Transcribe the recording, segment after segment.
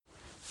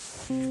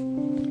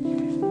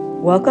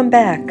Welcome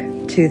back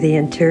to the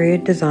Interior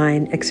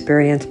Design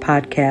Experience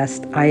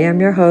podcast. I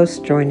am your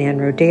host, Joanne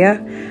Rodia,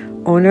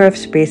 owner of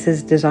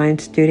Spaces Design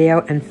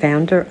Studio and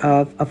founder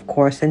of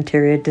course,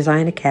 Interior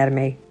Design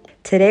Academy.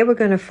 Today we're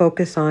going to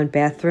focus on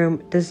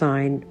bathroom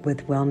design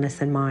with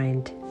wellness in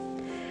mind.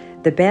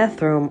 The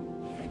bathroom,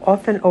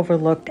 often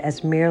overlooked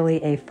as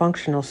merely a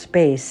functional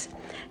space,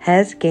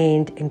 has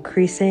gained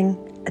increasing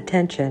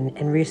attention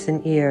in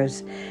recent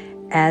years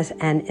as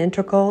an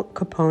integral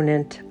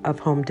component of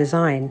home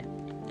design.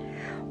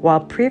 While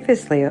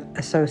previously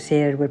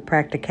associated with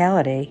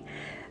practicality,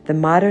 the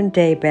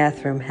modern-day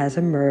bathroom has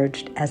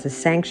emerged as a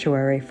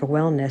sanctuary for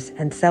wellness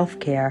and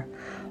self-care,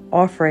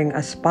 offering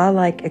a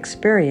spa-like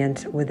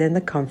experience within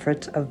the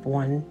comforts of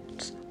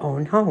one's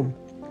own home.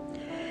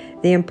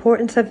 The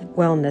importance of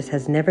wellness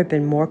has never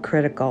been more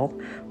critical,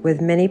 with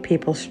many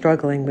people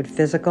struggling with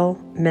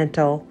physical,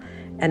 mental,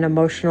 and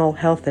emotional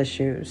health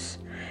issues,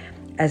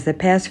 as the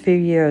past few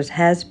years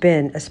has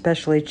been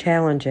especially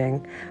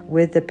challenging,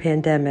 with the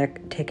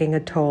pandemic taking a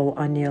toll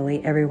on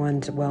nearly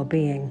everyone's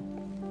well-being.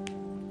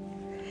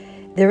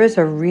 There is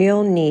a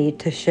real need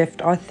to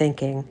shift our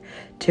thinking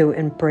to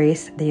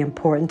embrace the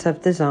importance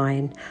of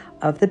design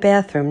of the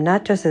bathroom,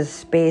 not just as a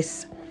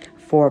space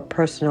for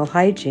personal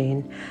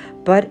hygiene,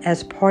 but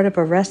as part of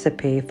a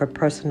recipe for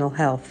personal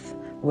health,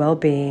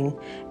 well-being,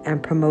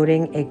 and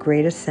promoting a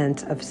greater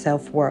sense of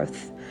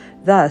self-worth,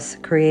 thus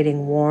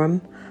creating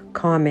warm,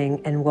 calming,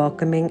 and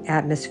welcoming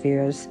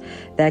atmospheres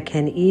that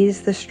can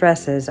ease the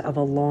stresses of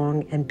a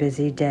long and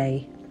busy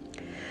day.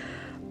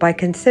 By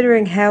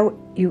considering how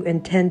you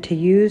intend to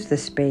use the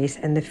space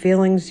and the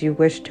feelings you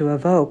wish to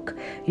evoke,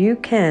 you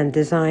can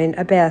design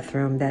a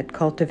bathroom that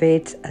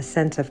cultivates a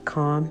sense of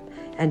calm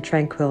and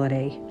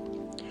tranquility.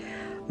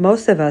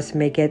 Most of us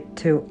may get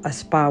to a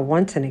spa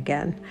once and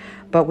again,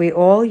 but we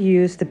all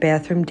use the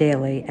bathroom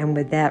daily, and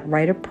with that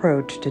right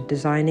approach to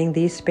designing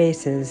these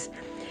spaces,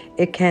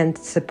 it can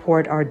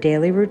support our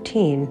daily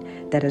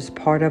routine that is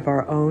part of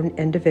our own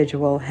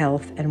individual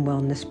health and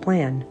wellness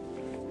plan.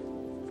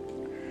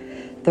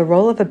 The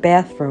role of a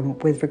bathroom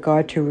with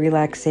regard to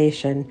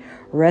relaxation,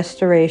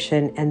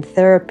 restoration, and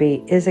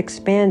therapy is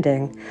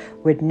expanding,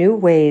 with new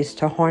ways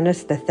to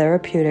harness the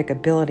therapeutic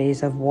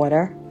abilities of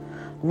water,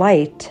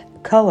 light,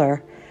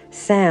 color,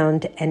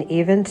 sound, and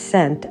even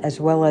scent, as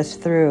well as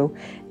through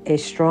a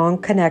strong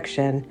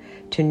connection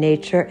to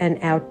nature and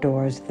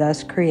outdoors,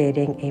 thus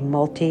creating a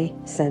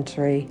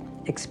multi-sensory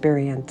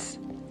experience.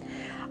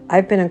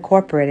 I've been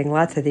incorporating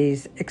lots of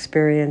these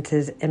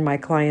experiences in my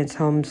clients'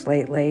 homes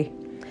lately.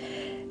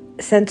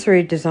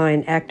 Sensory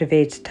design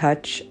activates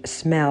touch,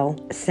 smell,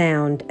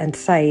 sound, and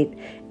sight,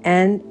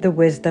 and the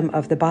wisdom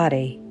of the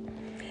body.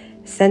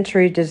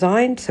 Sensory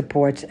design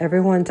supports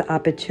everyone's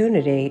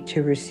opportunity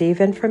to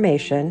receive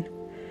information,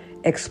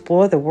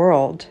 explore the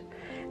world,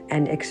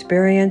 and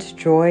experience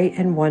joy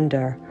and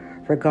wonder,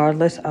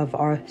 regardless of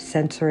our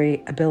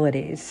sensory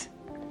abilities.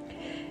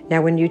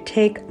 Now, when you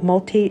take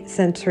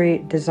multi-sensory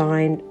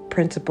design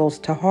principles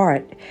to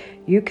heart,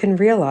 you can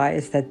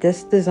realize that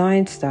this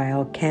design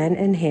style can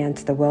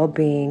enhance the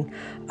well-being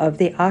of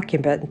the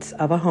occupants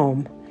of a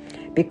home,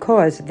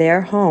 because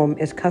their home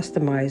is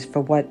customized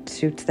for what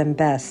suits them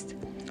best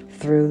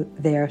through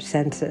their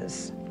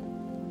senses.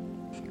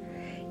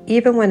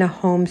 Even when a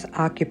home's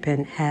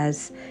occupant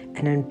has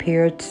an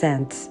impaired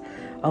sense,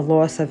 a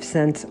loss of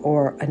sense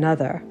or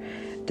another,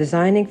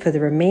 designing for the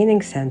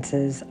remaining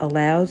senses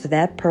allows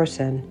that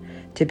person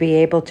to be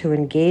able to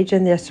engage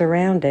in their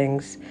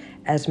surroundings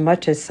as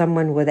much as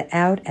someone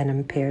without an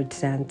impaired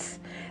sense,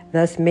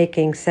 thus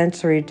making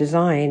sensory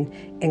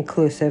design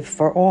inclusive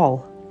for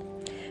all.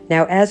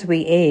 Now, as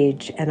we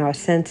age and our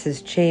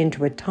senses change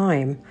with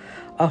time,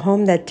 a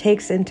home that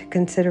takes into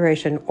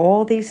consideration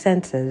all these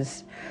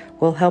senses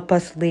will help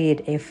us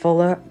lead a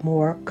fuller,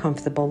 more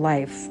comfortable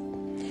life.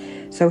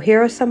 So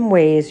here are some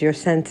ways your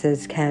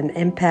senses can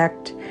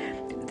impact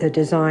the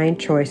design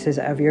choices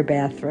of your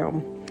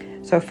bathroom.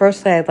 So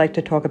firstly, I'd like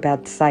to talk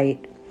about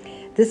sight.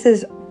 This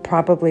is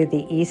probably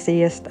the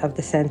easiest of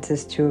the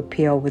senses to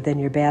appeal within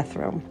your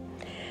bathroom.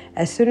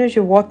 As soon as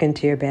you walk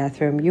into your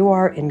bathroom, you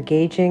are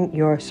engaging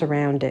your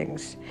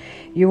surroundings.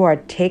 You are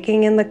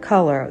taking in the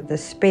color, the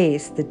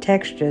space, the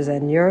textures,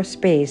 and your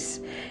space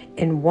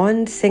in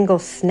one single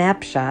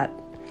snapshot,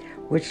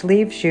 which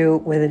leaves you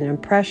with an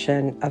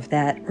impression of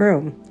that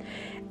room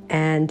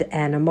and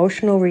an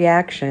emotional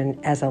reaction,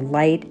 as a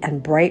light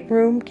and bright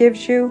room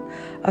gives you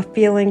a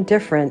feeling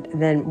different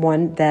than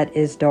one that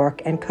is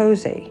dark and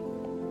cozy.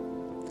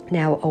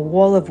 Now, a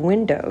wall of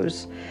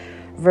windows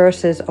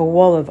versus a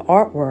wall of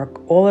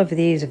artwork, all of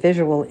these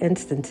visual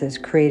instances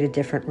create a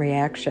different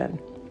reaction.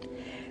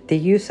 The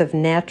use of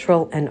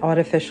natural and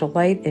artificial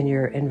light in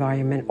your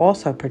environment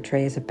also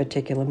portrays a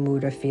particular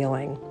mood or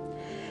feeling.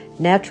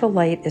 Natural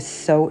light is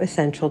so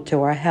essential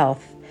to our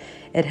health.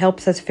 It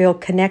helps us feel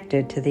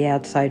connected to the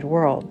outside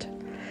world.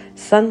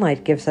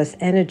 Sunlight gives us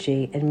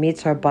energy and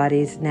meets our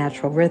body's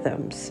natural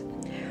rhythms.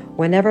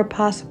 Whenever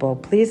possible,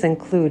 please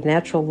include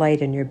natural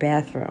light in your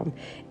bathroom.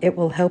 It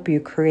will help you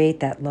create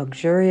that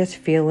luxurious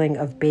feeling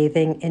of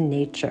bathing in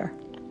nature.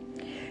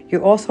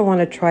 You also want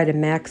to try to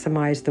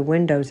maximize the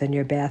windows in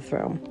your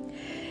bathroom.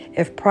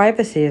 If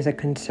privacy is a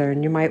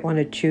concern, you might want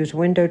to choose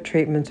window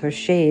treatments or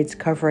shades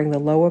covering the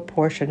lower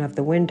portion of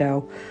the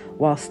window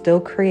while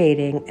still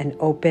creating an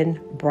open,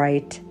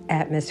 bright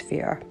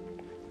atmosphere.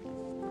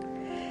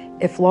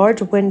 If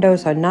large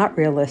windows are not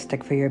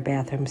realistic for your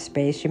bathroom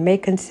space, you may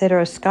consider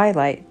a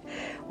skylight,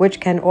 which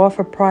can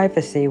offer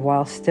privacy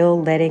while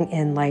still letting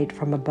in light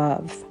from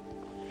above.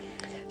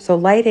 So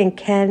lighting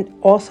can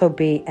also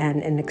be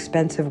an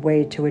inexpensive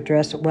way to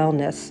address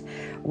wellness,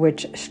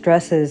 which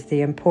stresses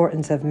the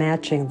importance of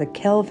matching the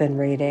Kelvin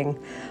rating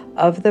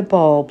of the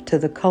bulb to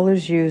the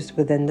colors used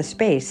within the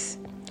space.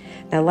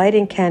 Now,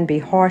 lighting can be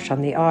harsh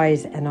on the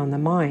eyes and on the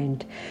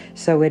mind,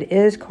 so it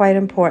is quite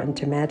important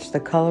to match the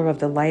color of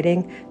the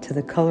lighting to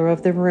the color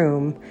of the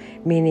room,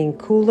 meaning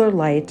cooler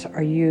lights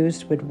are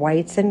used with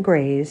whites and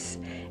grays,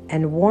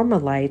 and warmer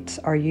lights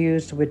are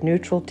used with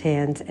neutral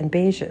tans and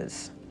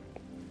beiges.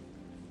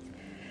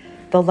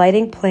 The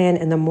lighting plan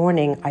in the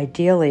morning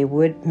ideally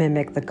would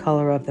mimic the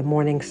color of the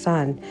morning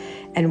sun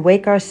and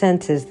wake our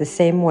senses the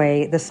same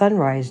way the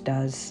sunrise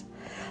does.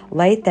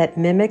 Light that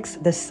mimics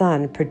the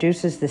sun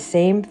produces the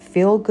same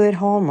feel-good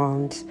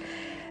hormones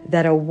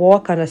that a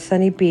walk on a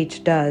sunny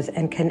beach does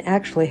and can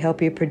actually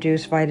help you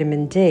produce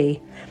vitamin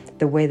D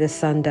the way the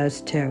sun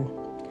does too.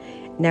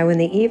 Now in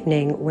the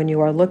evening, when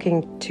you are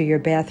looking to your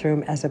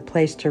bathroom as a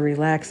place to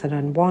relax and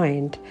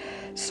unwind,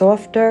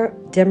 softer,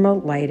 dimmer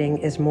lighting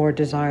is more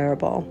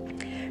desirable.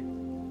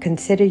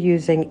 Consider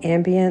using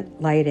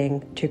ambient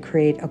lighting to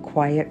create a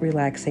quiet,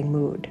 relaxing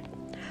mood.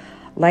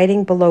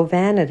 Lighting below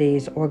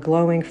vanities or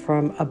glowing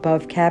from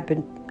above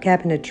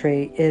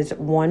cabinetry is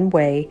one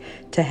way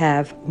to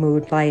have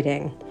mood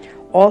lighting.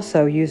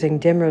 Also, using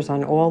dimmers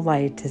on all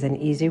lights is an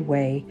easy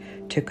way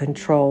to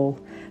control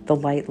the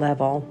light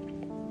level.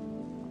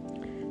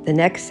 The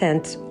next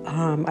sense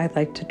I'd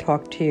like to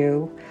talk to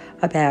you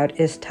about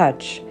is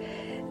touch.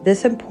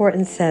 This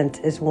important sense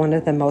is one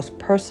of the most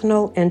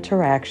personal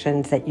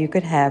interactions that you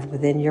could have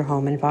within your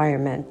home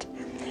environment.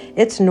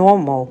 It's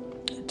normal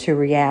to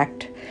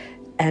react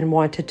and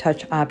want to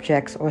touch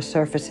objects or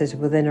surfaces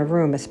within a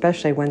room,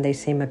 especially when they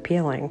seem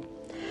appealing.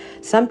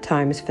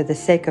 Sometimes, for the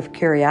sake of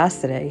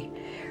curiosity,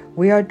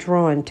 we are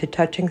drawn to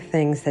touching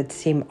things that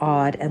seem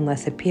odd and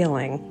less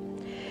appealing.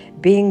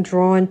 Being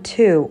drawn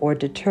to or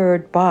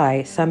deterred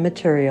by some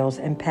materials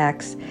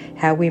impacts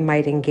how we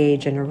might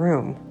engage in a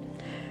room.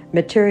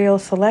 Material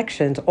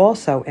selections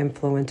also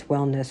influence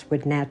wellness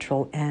with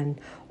natural and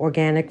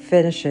organic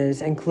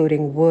finishes,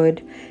 including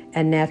wood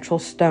and natural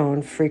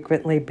stone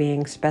frequently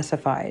being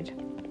specified.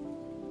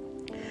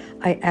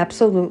 I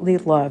absolutely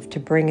love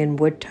to bring in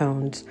wood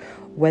tones,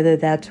 whether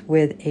that's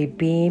with a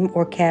beam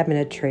or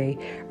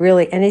cabinetry,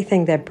 really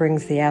anything that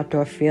brings the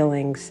outdoor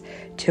feelings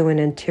to an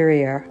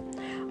interior.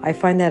 I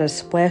find that a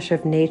splash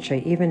of nature,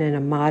 even in a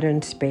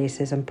modern space,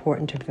 is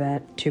important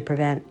to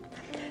prevent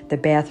the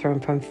bathroom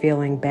from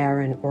feeling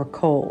barren or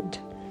cold.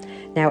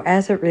 Now,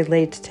 as it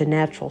relates to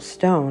natural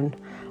stone,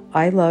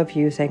 I love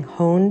using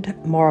honed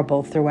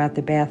marble throughout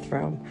the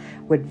bathroom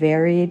with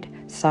varied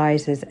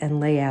sizes and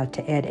layout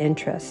to add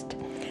interest.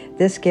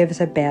 This gives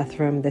a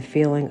bathroom the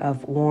feeling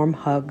of warm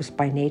hugs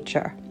by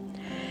nature.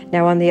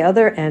 Now, on the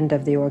other end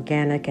of the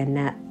organic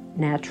and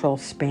natural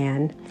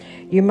span,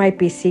 you might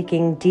be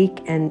seeking deep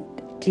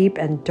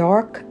and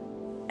dark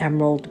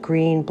emerald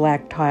green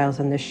black tiles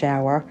in the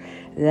shower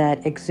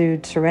that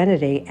exude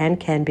serenity and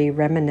can be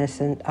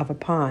reminiscent of a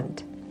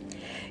pond.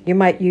 You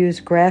might use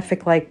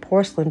graphic-like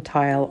porcelain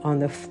tile on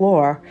the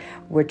floor,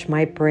 which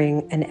might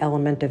bring an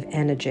element of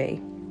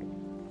energy.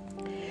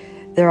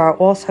 There are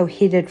also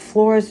heated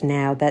floors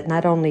now that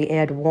not only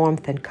add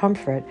warmth and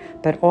comfort,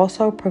 but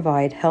also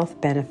provide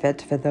health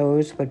benefits for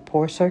those with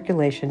poor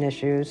circulation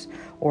issues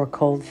or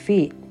cold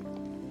feet.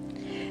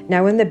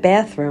 Now in the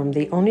bathroom,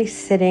 the only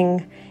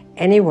sitting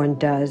anyone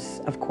does,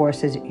 of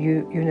course, is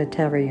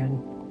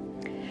Unitarian.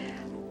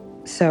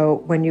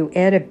 So when you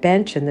add a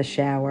bench in the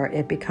shower,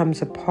 it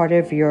becomes a part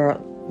of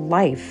your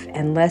life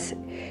and less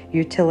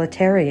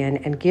utilitarian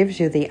and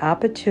gives you the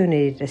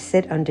opportunity to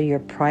sit under your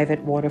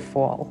private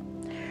waterfall.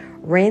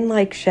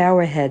 Rain-like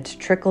shower heads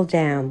trickle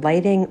down.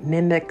 Lighting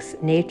mimics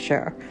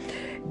nature.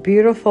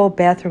 Beautiful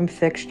bathroom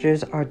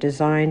fixtures are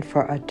designed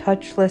for a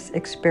touchless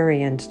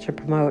experience to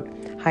promote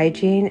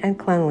hygiene and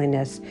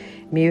cleanliness,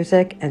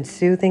 music, and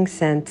soothing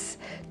scents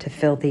to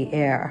fill the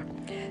air.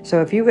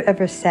 So if you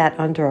ever sat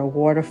under a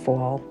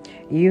waterfall,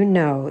 you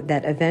know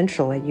that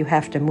eventually you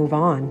have to move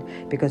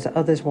on because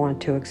others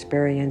want to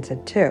experience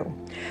it too.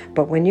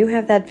 But when you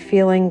have that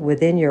feeling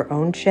within your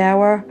own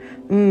shower,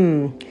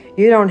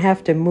 you don't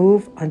have to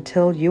move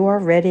until you are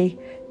ready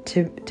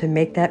to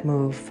make that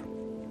move.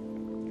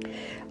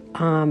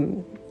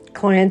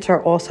 Clients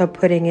are also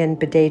putting in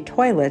bidet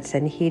toilets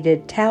and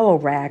heated towel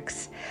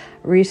racks,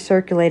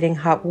 recirculating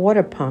hot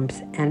water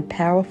pumps, and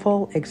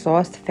powerful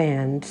exhaust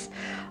fans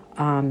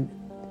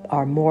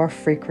are more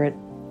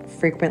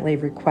frequently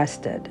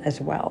requested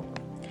as well.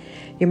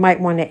 You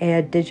might want to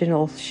add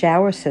digital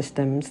shower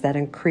systems that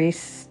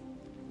increase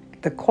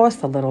the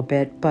cost a little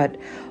bit, but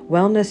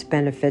wellness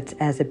benefits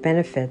as it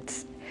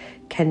benefits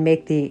can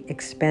make the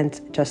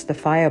expense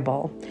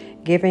justifiable,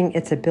 giving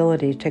its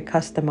ability to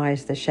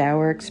customize the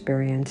shower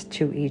experience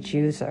to each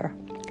user.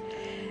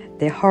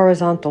 The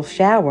horizontal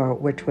shower,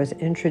 which was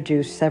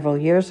introduced several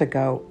years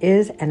ago,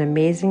 is an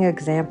amazing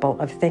example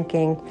of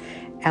thinking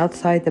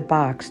outside the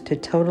box to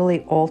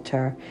totally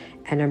alter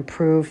and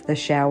improve the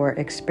shower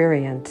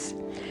experience.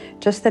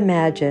 Just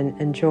imagine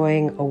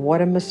enjoying a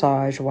water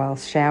massage while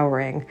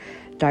showering.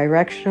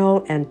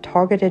 Directional and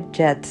targeted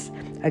jets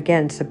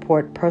again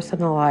support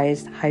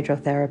personalized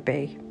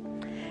hydrotherapy.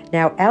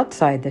 Now,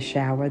 outside the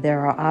shower,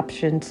 there are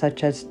options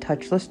such as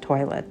touchless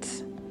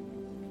toilets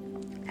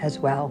as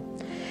well.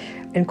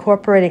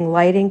 Incorporating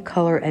lighting,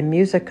 color, and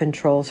music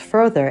controls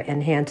further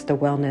enhance the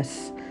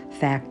wellness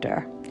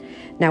factor.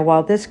 Now,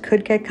 while this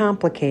could get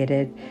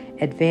complicated,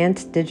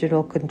 advanced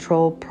digital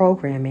control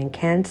programming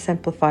can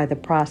simplify the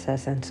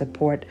process and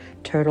support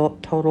total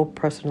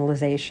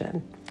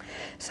personalization.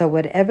 So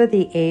whatever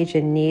the age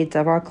and needs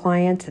of our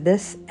clients,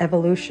 this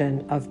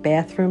evolution of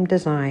bathroom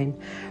design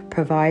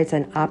provides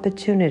an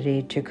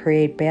opportunity to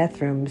create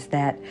bathrooms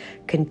that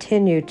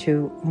continue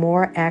to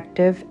more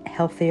active,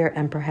 healthier,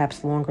 and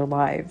perhaps longer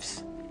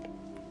lives.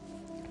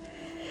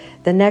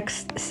 The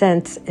next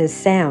sense is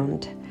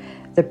sound.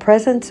 The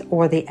presence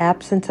or the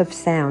absence of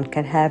sound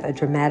can have a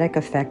dramatic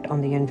effect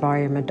on the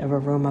environment of a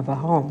room of a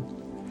home.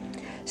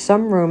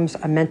 Some rooms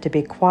are meant to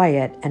be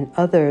quiet and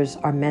others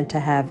are meant to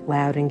have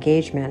loud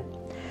engagement.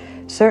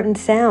 Certain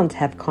sounds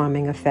have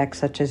calming effects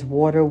such as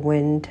water,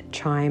 wind,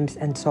 chimes,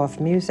 and soft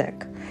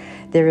music.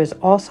 There is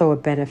also a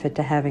benefit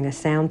to having a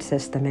sound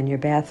system in your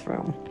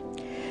bathroom.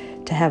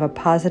 To have a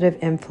positive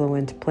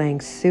influence,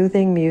 playing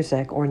soothing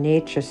music or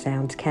nature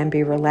sounds can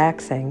be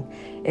relaxing.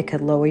 It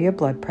could lower your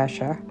blood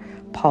pressure,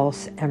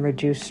 pulse, and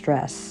reduce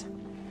stress.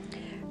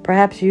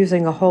 Perhaps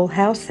using a whole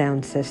house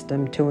sound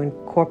system to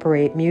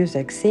incorporate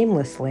music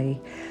seamlessly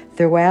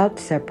throughout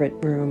separate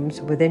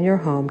rooms within your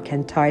home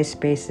can tie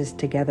spaces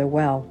together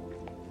well.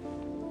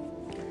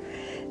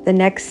 The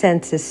next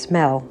sense is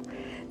smell.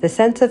 The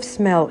sense of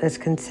smell is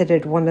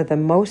considered one of the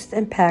most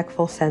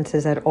impactful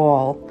senses at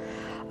all.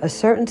 A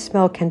certain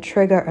smell can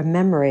trigger a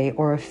memory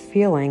or a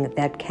feeling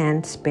that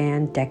can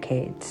span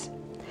decades.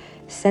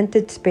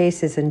 Scented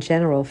spaces in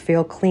general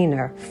feel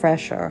cleaner,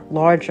 fresher,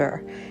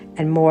 larger,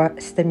 and more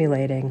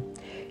stimulating.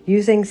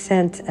 Using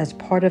scents as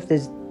part of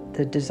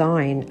the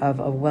design of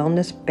a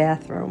wellness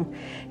bathroom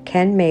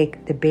can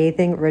make the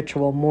bathing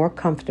ritual more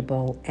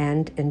comfortable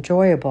and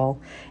enjoyable,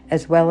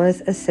 as well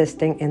as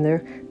assisting in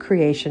the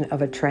creation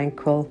of a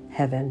tranquil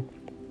heaven.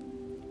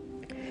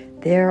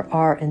 There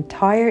are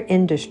entire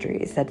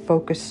industries that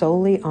focus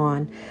solely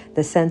on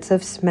the sense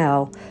of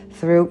smell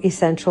through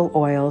essential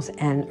oils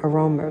and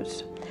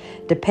aromas.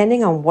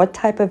 Depending on what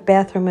type of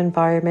bathroom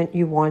environment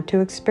you want to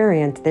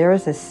experience, there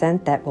is a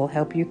scent that will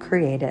help you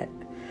create it.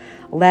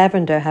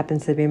 Lavender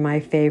happens to be my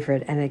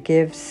favorite, and it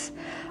gives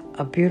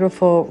a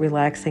beautiful,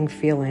 relaxing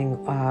feeling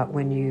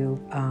when you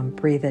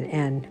breathe it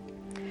in.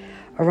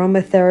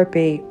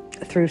 Aromatherapy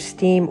through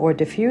steam or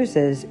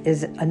diffuses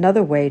is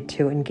another way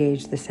to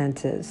engage the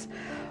senses.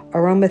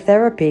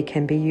 Aromatherapy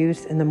can be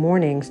used in the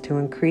mornings to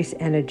increase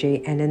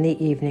energy and in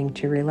the evening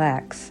to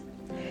relax.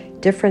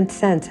 Different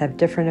scents have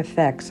different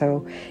effects,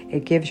 so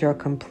it gives you a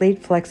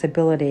complete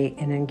flexibility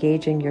in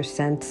engaging your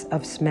sense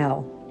of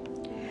smell.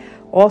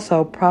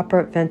 Also,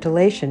 proper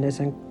ventilation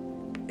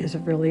is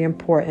really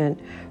important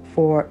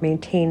for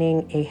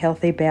maintaining a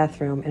healthy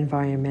bathroom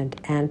environment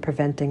and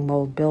preventing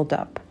mold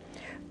buildup.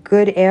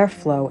 Good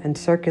airflow and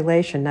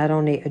circulation not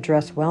only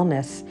address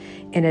wellness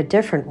in a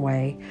different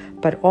way,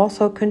 but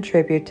also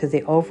contribute to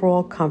the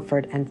overall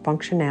comfort and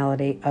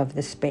functionality of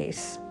the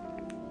space.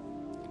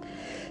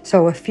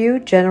 So a few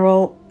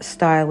general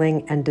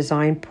styling and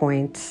design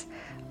points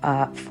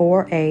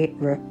for a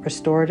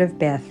restorative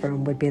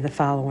bathroom would be the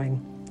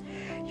following.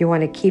 You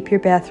want to keep your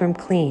bathroom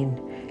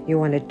clean. You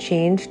want to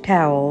change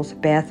towels,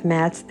 bath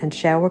mats, and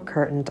shower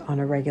curtains on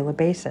a regular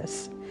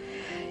basis.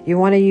 You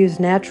want to use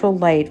natural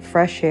light,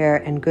 fresh air,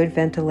 and good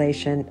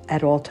ventilation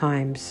at all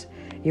times.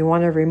 You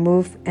want to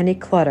remove any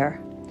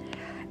clutter.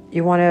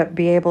 You want to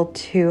be able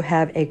to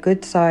have a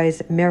good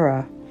size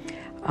mirror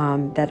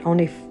that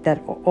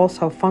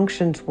also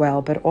functions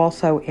well, but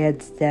also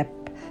adds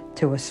depth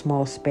to a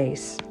small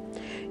space.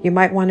 You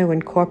might want to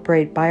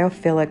incorporate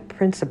biophilic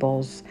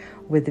principles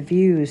with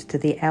views to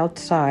the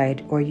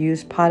outside or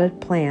use potted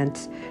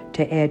plants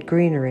to add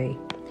greenery.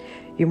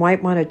 You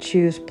might want to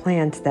choose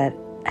plants that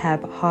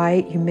have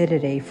high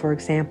humidity, for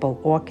example,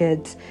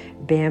 orchids,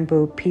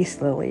 bamboo,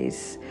 peace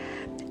lilies.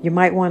 You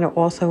might want to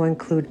also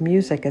include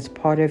music as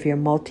part of your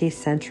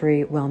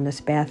multi-sensory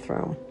wellness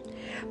bathroom.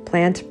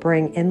 Plants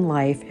bring in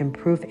life,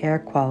 improve air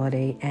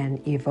quality,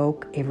 and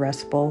evoke a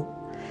restful,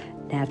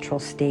 natural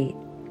state.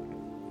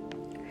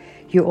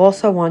 You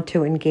also want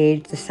to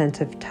engage the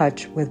sense of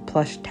touch with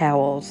plush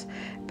towels,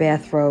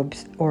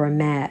 bathrobes, or a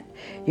mat.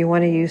 You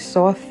want to use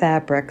soft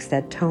fabrics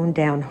that tone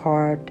down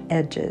hard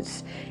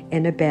edges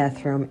in a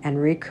bathroom and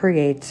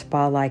recreate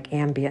spa-like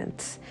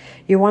ambience.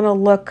 You want to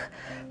look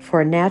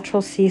For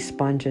natural sea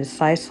sponges,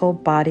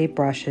 sisal body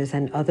brushes,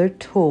 and other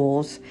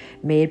tools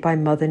made by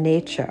Mother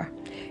Nature,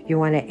 you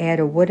want to add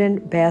a wooden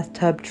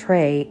bathtub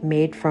tray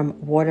made from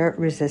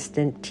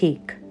water-resistant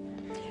teak.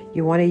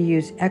 You want to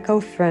use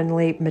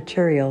eco-friendly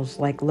materials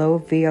like low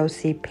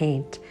VOC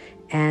paint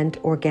and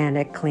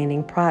organic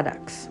cleaning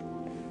products.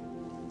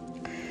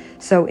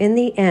 So in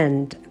the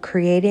end,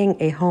 creating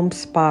a home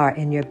spa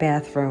in your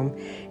bathroom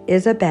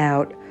is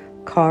about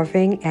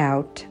carving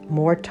out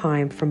more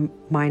time for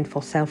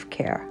mindful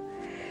self-care.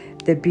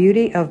 The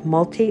beauty of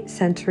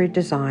multi-sensory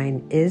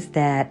design is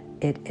that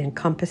it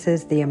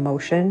encompasses the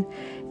emotion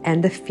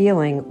and the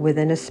feeling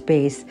within a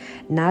space,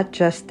 not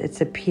just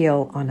its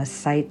appeal on a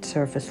sight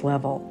surface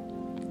level.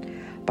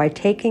 By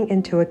taking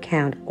into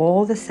account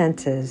all the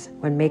senses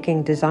when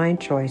making design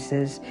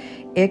choices,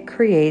 it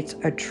creates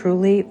a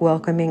truly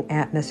welcoming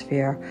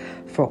atmosphere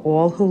for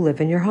all who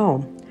live in your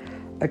home.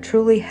 A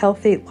truly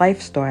healthy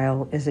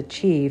lifestyle is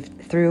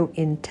achieved through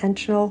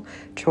intentional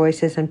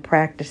choices and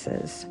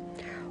practices.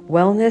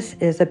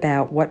 Wellness is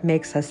about what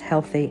makes us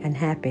healthy and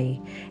happy,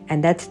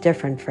 and that's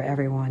different for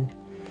everyone.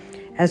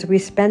 As we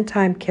spend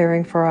time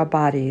caring for our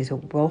bodies,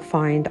 we'll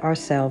find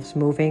ourselves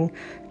moving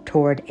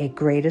toward a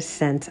greater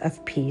sense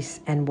of peace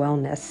and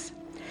wellness.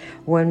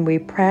 When we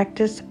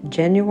practice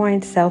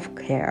genuine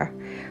self-care,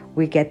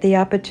 we get the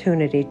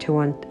opportunity to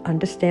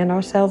understand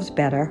ourselves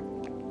better,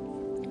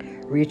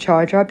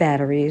 recharge our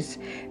batteries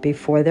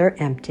before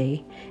they're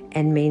empty,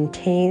 and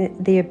maintain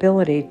the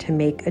ability to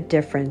make a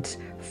difference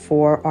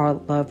for our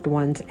loved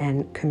ones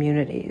and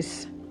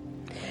communities.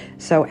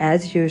 So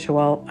as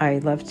usual, I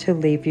love to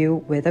leave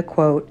you with a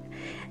quote,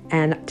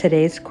 and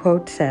today's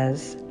quote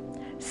says,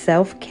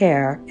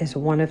 "Self-care is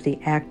one of the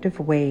active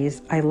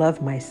ways I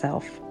love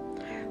myself.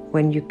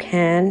 When you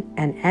can,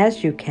 and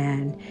as you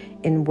can,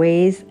 in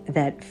ways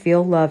that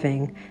feel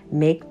loving,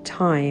 make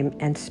time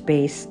and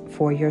space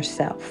for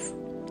yourself."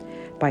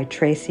 By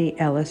Tracee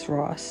Ellis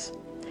Ross.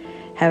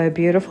 Have a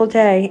beautiful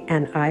day,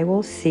 and I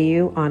will see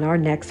you on our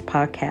next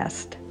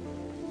podcast.